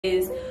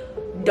is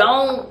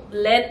don't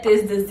let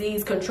this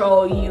disease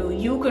control you.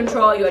 You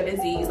control your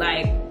disease.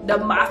 Like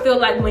I feel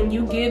like when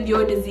you give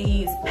your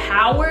disease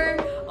power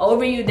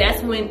over you,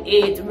 that's when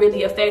it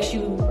really affects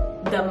you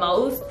the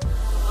most.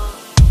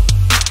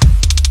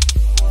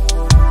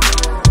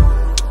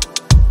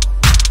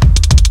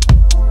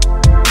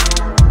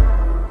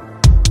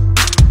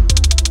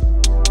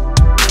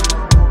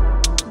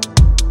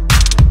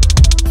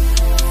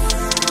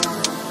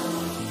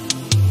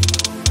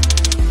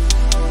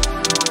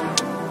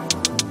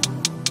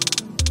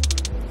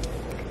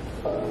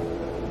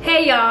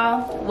 Hey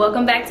y'all,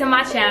 welcome back to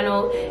my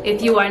channel.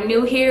 If you are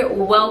new here,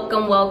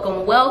 welcome.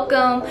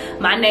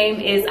 My name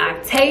is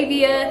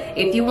Octavia.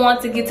 If you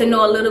want to get to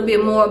know a little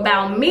bit more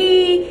about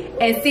me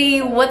and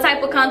see what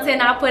type of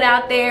content I put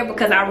out there,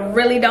 because I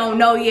really don't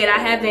know yet, I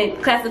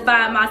haven't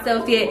classified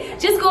myself yet,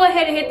 just go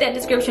ahead and hit that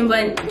description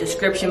button.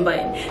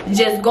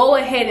 Just go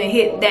ahead and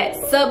hit that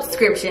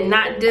subscription,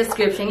 not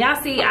description.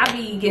 Y'all see, I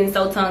be getting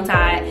so tongue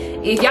tied.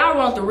 If y'all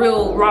want the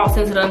real raw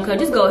sense of the uncut,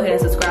 just go ahead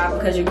and subscribe,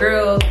 because your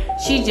girl,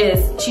 she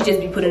just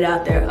be putting it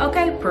out there.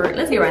 Okay,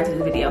 let's get right into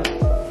the video.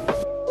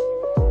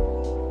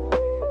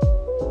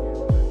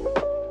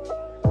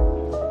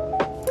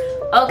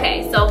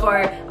 Okay, so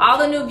for all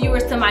the new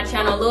viewers to my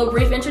channel, a little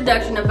brief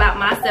introduction about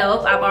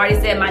myself. I've already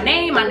said my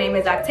name. My name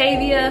is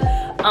Octavia.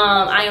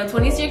 I am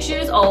 26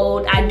 years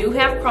old. I do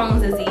have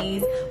Crohn's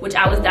disease, which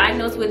I was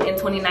diagnosed with in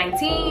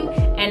 2019,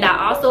 and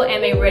I also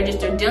am a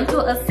registered dental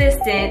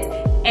assistant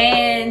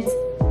and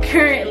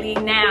currently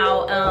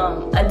now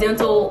a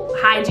dental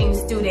hygiene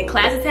student.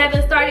 Classes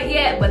haven't started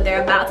yet, but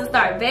they're about to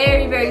start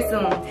very, very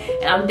soon,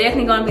 and I'm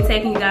definitely going to be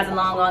taking you guys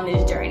along on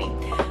this journey.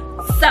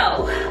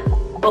 So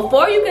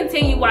before you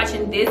continue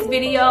watching this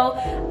video,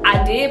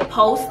 I did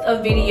post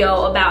a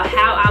video about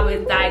how I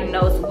was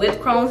diagnosed with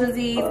Crohn's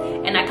disease,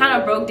 and I kind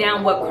of broke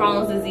down what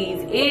Crohn's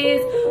disease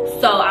is.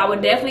 So I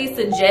would definitely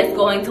suggest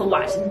going to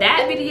watch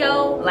that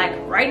video, like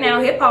right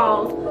now. Hit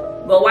pause,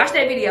 go watch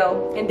that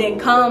video, and then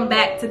come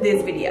back to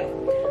this video.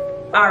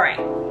 All right,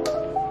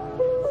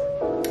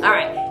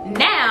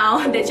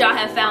 now that y'all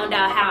have found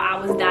out how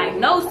I was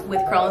diagnosed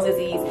with Crohn's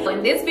disease,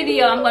 in this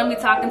video I'm going to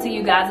be talking to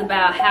you guys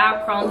about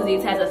how Crohn's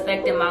disease has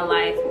affected my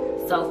life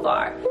so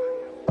far.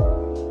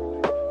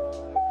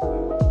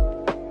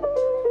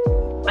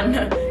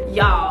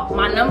 Y'all,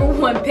 my number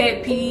one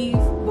pet peeve,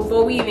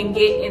 before we even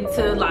get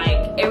into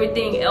like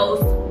everything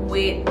else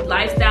with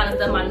lifestyle and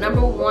stuff, my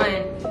number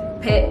one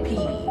pet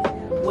peeve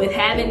with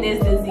having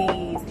this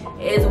disease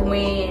is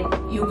when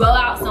you go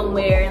out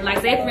somewhere and, like,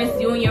 say for instance,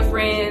 you and your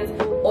friends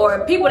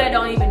or people that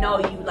don't even know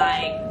you,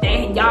 like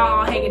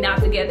y'all hanging out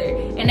together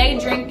and they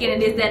drinking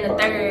and this, that, and the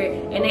third,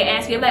 and they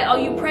ask you like, oh,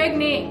 you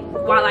pregnant?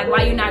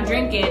 Why you not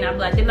drinking? I'm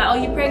like, they're like,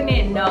 oh, you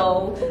pregnant?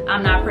 No,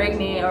 I'm not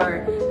pregnant.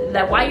 Or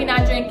like, why you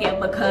not drinking?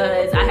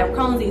 Because I have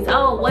Crohn's disease.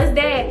 Oh, what's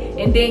that?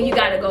 And then you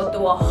gotta go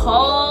through a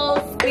whole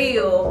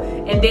spiel,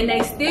 and then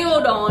they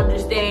still don't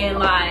understand,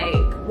 like,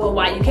 well,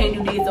 why you can't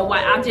do this, or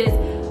why. I'm just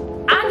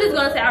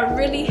gonna say, I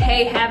really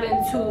hate having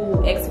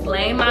to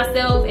explain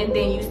myself and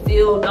then you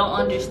still don't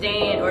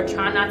understand or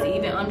try not to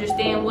even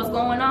understand what's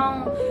going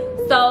on.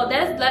 So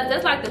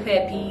that's like the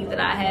pet peeve that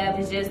I have,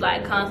 is just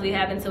like constantly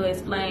having to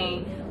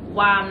explain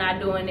why I'm not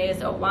doing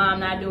this or why I'm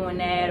not doing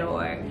that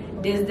or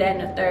this, that,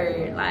 and the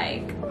third.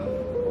 Like,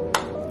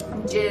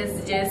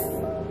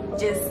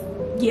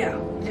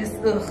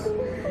 ugh.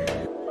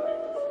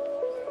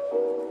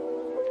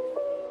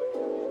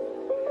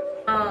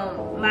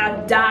 My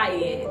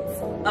diet,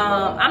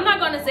 I'm not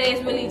gonna say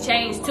it's really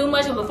changed too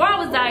much. Before I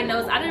was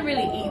diagnosed, I didn't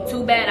really eat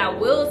too bad. I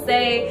will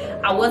say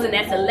I wasn't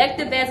as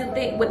selective as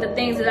with the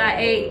things that I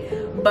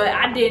ate, but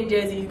I didn't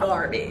just eat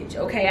garbage.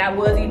 Okay, I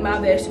was eating my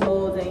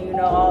vegetables and, you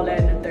know, all that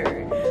in the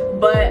third.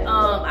 But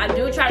I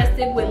do try to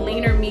stick with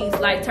leaner meats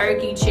like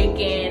turkey,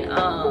 chicken,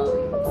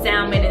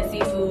 salmon and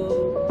seafood.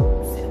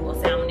 Well,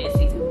 salmon and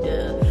seafood,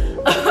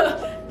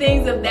 duh.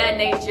 Things of that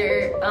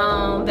nature.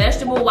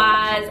 Vegetable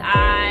wise,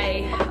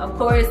 I of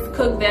course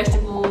cook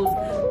vegetables.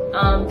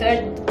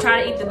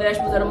 Try to eat the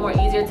vegetables that are more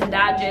easier to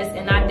digest,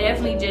 and I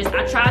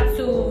try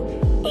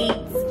to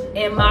eat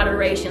in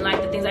moderation,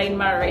 like the things I eat in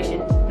moderation,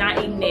 not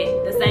eating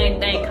it the same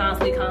thing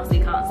constantly,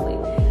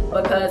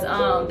 because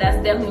that's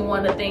definitely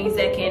one of the things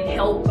that can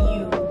help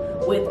you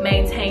with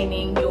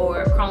maintaining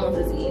your Crohn's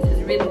disease,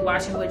 is really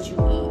watching what you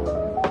eat.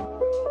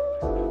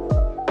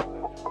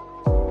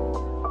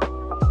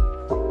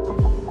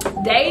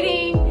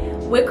 Dating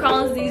with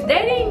Crohn's disease,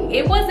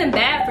 it wasn't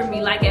bad for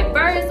me. Like at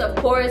first, of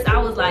course, I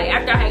was like,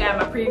 after I got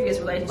my previous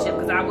relationship,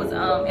 because I was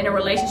in a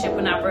relationship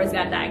when I first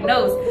got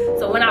diagnosed.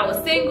 So when I was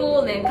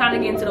single and kind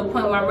of getting to the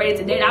point where I'm ready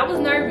to date, I was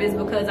nervous,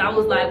 because I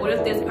was like, what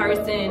if this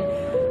person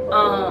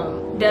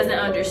doesn't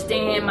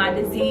understand my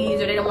disease,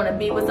 or they don't want to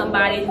be with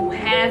somebody who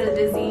has a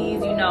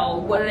disease? You know,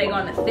 what are they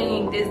going to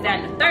think, this,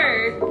 that, and the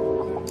third?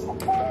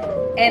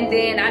 And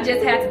then I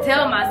just had to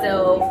tell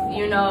myself,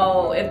 you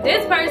know, if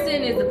this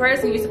person is the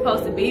person you're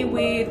supposed to be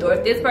with, or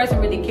if this person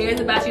really cares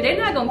about you, they're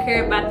not gonna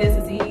care about this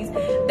disease.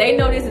 They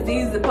know this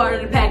disease is a part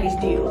of the package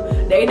deal.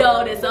 They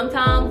know that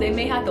sometimes they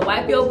may have to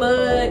wipe your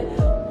butt,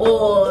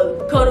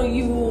 or cuddle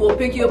you or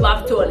pick you up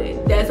off the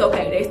toilet. That's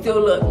okay, they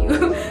still love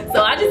you.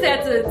 So I just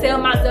had to tell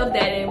myself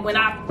that, and when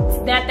I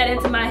snapped that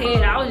into my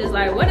head, I was just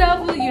like,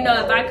 whatever, you know,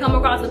 if I come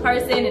across a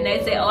person and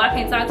they say, oh, I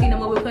can't talk to you no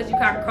more because you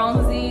got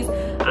Crohn's disease,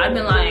 I've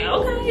been like,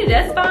 okay,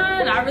 that's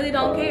fine, I really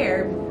don't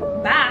care,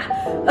 bye.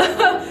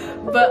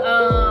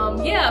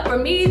 But yeah, for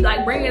me,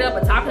 like bringing it up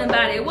and talking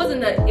about it, I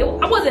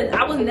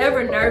was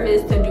never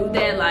nervous to do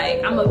that.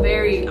 Like, I'm a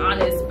very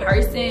honest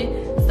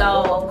person.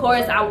 So of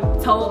course I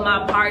told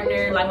my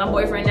partner, like my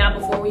boyfriend now,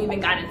 before we even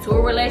got into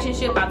a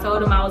relationship, I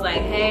told him, I was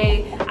like,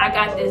 hey, I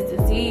got this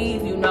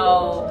disease, you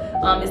know,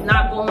 it's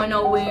not going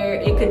nowhere.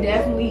 It could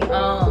definitely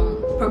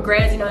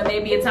progress, you know, it may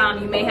be a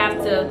time you may have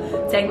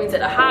to take me to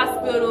the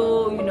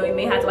hospital, you know, you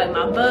may have to wipe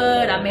my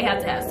butt, I may have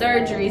to have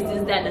surgeries,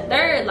 this, that, and the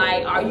third.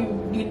 Like,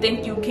 you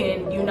think you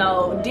can, you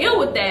know, deal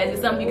with that? Is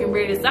it something you can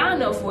really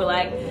sign up for?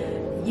 Like,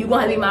 you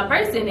want to be my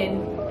person?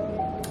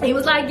 And he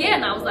was like, yeah,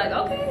 and I was like,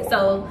 okay.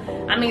 So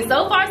I mean,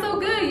 so far so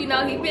good, you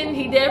know.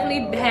 He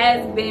definitely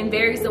has been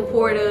very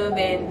supportive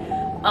and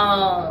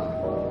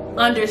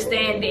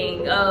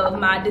understanding of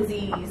my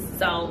disease.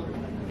 So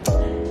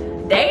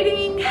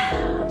dating,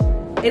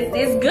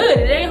 it's good,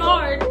 it ain't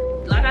hard.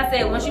 Like I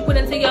said, once you put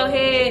into your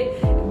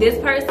head, this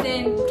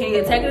person, can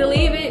you take it or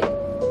leave it,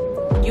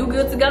 you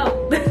good to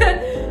go.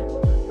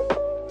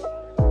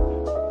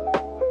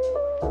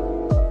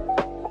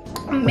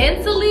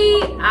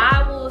 Mentally,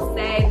 I will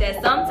say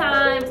that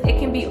sometimes it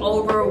can be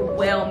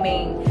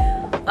overwhelming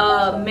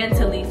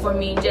mentally for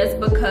me, just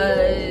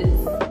because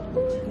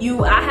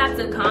I have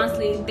to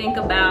constantly think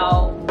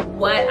about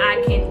what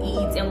I can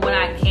eat and what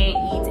I can't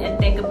eat, and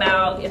think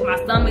about if my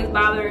stomach's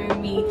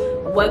bothering me,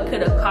 what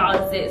could have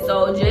caused it.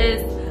 So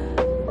just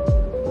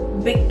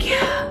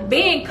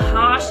being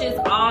cautious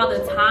all the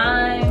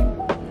time,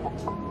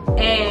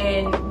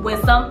 and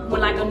when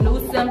like a new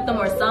symptom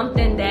or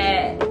something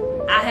that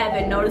I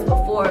haven't noticed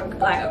before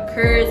like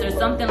occurs or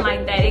something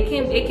like that, it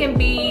can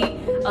be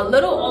a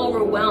little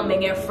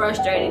overwhelming and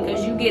frustrating,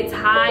 because you get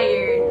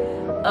tired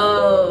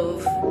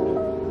of,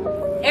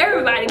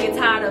 everybody gets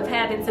tired of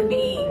having to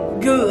be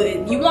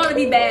good. You want to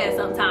be bad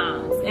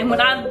sometimes, and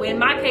in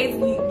my case,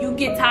 you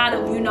get tired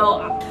of, you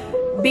know,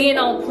 being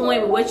on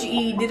point with what you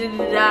eat,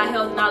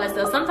 health and all that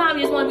stuff. Sometimes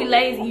you just want to be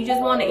lazy, you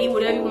just want to eat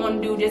whatever you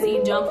want to do, just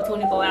eat junk for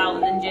 24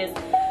 hours and just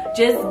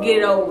get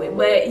it over with.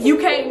 But you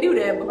can't do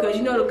that, because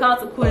you know the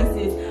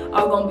consequences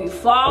are going to be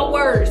far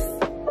worse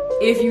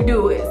if you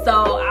do it.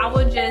 So I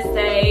would just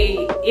say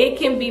it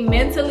can be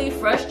mentally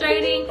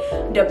frustrating,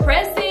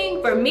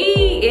 depressing. For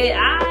me,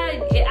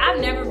 I've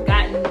never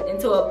gotten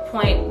into a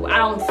point where I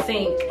don't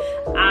think,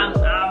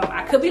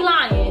 I could be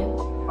lying,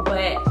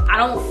 but I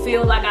don't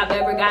feel like I've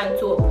ever gotten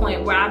to a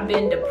point where I've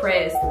been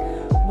depressed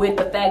with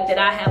the fact that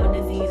I have a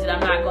disease that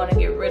I'm not going to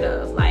get rid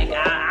of. Like,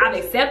 I've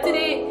accepted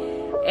it,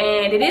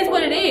 and it is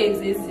what it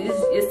is.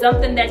 It's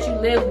something that you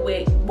live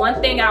with.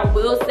 One thing I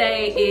will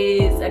say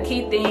is, a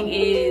key thing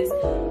is,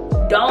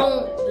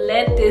 don't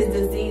let this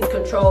disease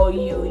control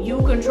you.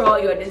 You control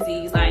your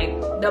disease. Like,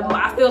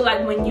 I feel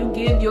like when you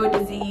give your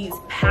disease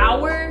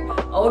power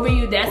over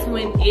you, that's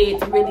when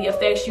it really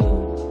affects you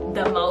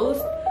the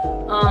most.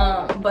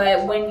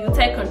 But when you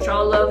take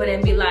control of it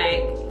and be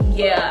like,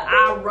 yeah,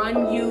 I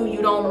run you,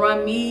 you don't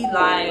run me,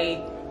 like,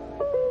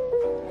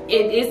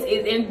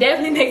 it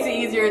definitely makes it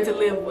easier to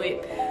live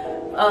with,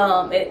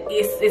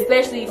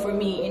 especially for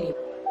me anyway.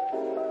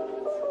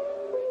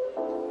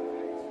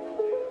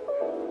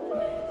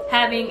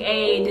 Having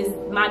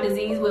my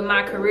disease with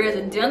my career as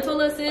a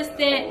dental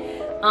assistant,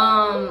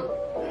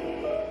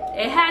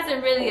 it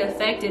hasn't really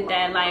affected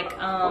that. Like,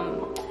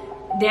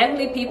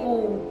 definitely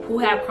people who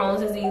have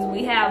Crohn's disease,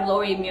 we have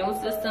lower immune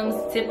systems,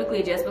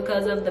 typically just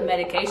because of the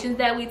medications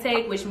that we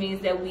take, which means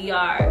that we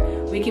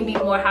can be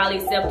more highly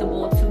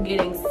susceptible to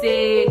getting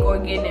sick or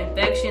getting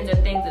infections or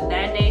things of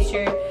that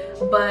nature.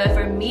 But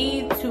for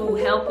me to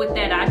help with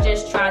that, I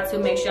just try to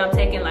make sure I'm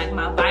taking like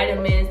my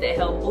vitamins that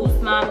help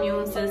boost my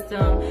immune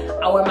system.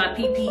 I wear my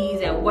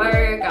PPEs at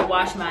work, I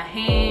wash my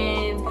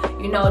hands,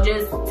 you know,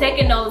 just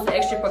taking those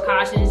extra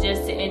precautions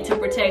just to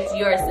protect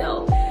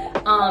yourself.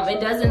 It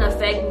doesn't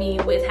affect me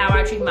with how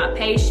I treat my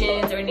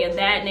patients or any of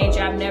that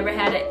nature. I've never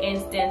had an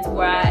instance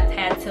where I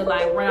had to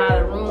like run out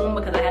of the room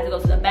because I had to go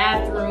to the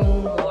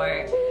bathroom,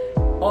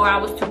 or I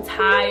was too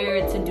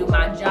tired to do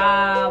my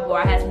job, or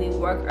I had to leave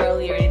work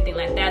early or anything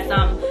like that. So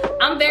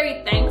I'm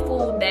very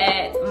thankful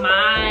that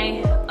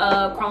my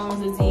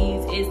Crohn's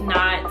disease is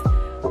not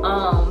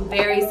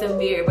very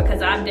severe,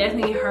 because I've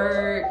definitely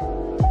heard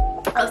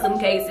of some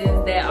cases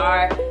that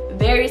are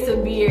very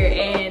severe,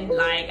 and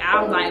like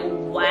I'm like,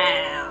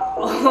 wow.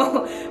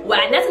 Wow,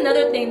 and that's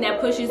another thing that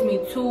pushes me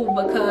too,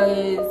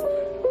 because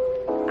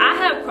I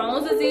have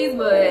Crohn's disease,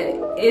 but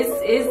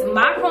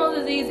my Crohn's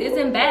disease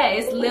isn't bad.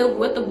 It's live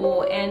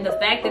withable, and the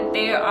fact that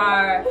there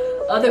are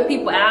other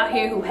people out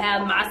here who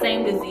have my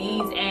same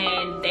disease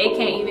and they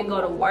can't even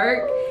go to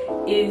work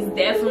is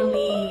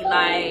definitely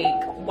like,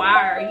 why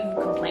are you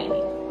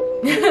complaining?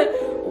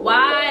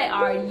 Why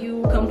are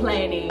you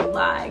complaining?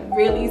 Like,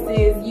 really,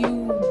 sis,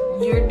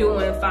 you're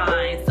doing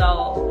fine.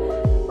 So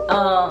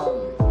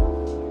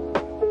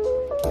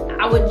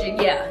I would,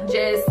 yeah.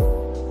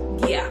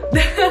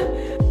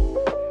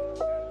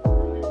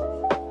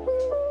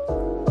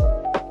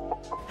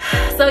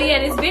 So yeah,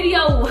 this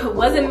video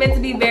wasn't meant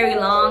to be very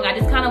long. I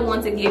just kind of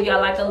want to give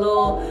y'all like a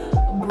little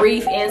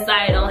brief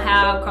insight on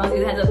how Crohn's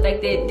disease has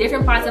affected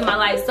different parts of my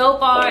life so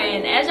far.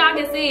 And as y'all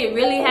can see, it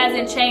really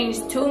hasn't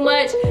changed too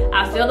much.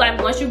 I feel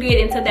like once you get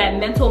into that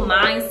mental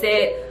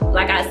mindset,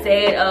 like I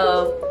said,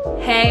 of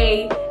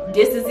hey,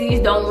 this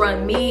disease don't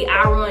run me,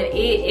 I run it,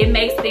 it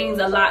makes things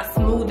a lot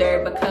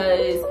smoother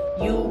because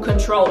you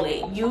control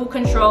it. You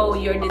control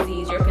your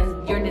disease.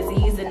 Your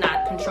disease does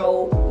not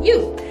control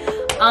you.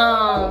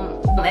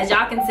 As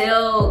y'all can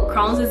tell,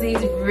 Crohn's disease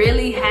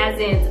really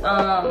hasn't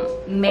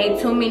made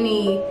too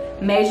many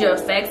major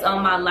effects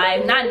on my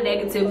life, not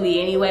negatively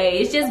anyway.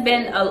 It's just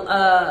been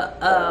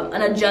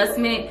an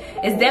adjustment.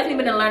 It's definitely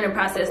been a learning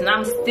process, and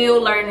I'm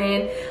still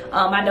learning.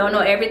 I don't know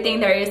everything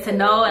there is to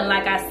know, and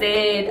like I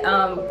said,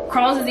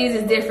 Crohn's disease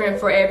is different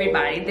for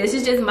everybody. This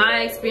is just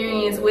my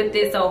experience with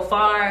it so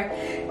far.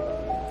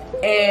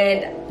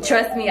 And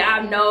trust me,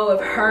 I know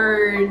I've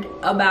heard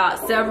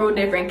about several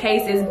different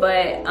cases,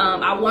 but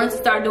I wanted to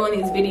start doing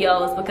these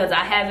videos because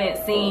I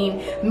haven't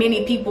seen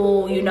many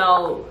people, you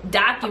know,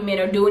 document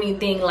or do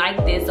anything like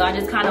this. So I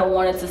just kind of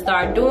wanted to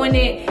start doing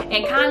it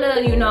and kind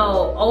of, you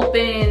know,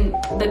 open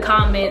the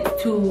comments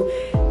to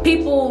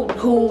people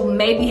who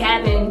may be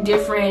having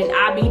different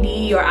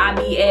IBD or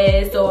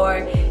IBS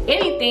or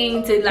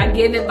anything, to like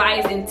give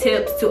advice and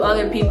tips to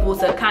other people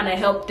to kind of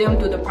help them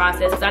through the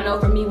process. Because I know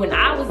for me, when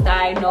I was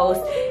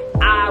diagnosed,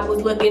 I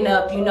was looking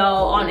up, you know,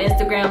 on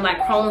Instagram like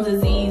Crohn's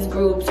disease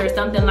groups or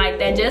something like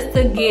that, just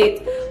to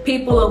get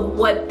people of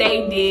what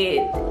they did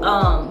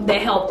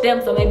that helped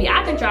them. So maybe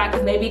I can try,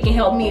 because maybe it can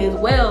help me as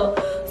well.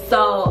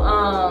 So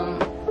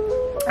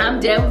I'm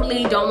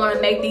definitely don't want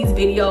to make these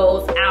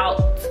videos out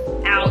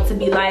to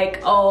be like,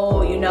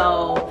 oh, you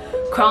know,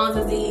 Crohn's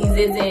disease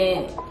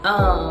isn't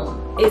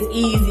it's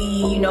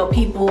easy, you know,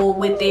 people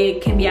with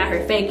it can be out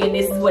here faking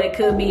this is what it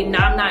could be. No,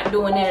 I'm not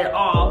doing that at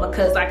all,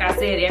 because like I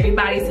said,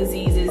 everybody's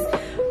disease is,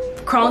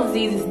 Crohn's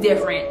disease is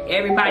different.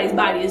 Everybody's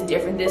body is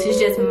different. This is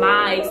just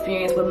my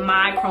experience with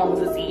my Crohn's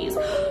disease.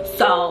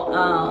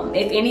 So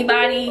if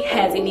anybody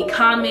has any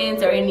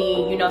comments or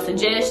any, you know,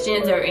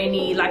 suggestions or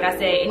any, like I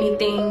said,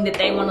 anything that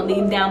they want to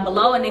leave down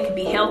below and it could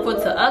be helpful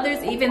to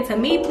others, even to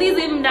me, please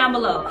leave them down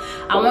below.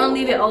 I want to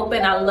leave it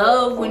open. I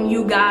love when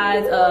you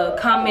guys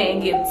comment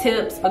and give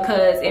tips,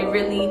 because it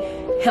really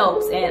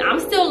helps. And I'm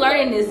still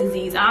learning this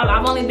disease.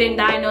 I've only been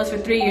diagnosed for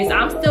 3 years.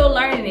 I'm still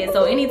learning it.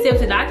 So any tips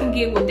that I can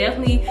give will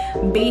definitely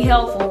be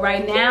helpful.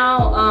 Right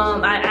now,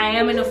 I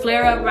am in a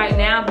flare-up right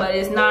now, but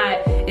it's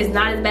not as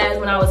bad as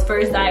when I was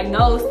first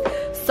diagnosed.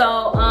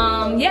 So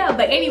yeah,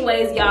 but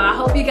anyways, y'all, I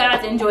hope you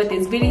guys enjoyed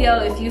this video.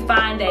 If you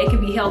find that it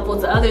can be helpful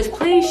to others,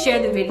 please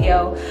share the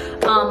video.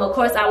 Of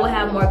course, I will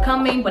have more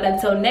coming, but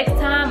until next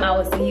time, I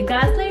will see you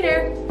guys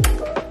later.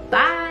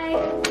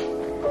 Bye.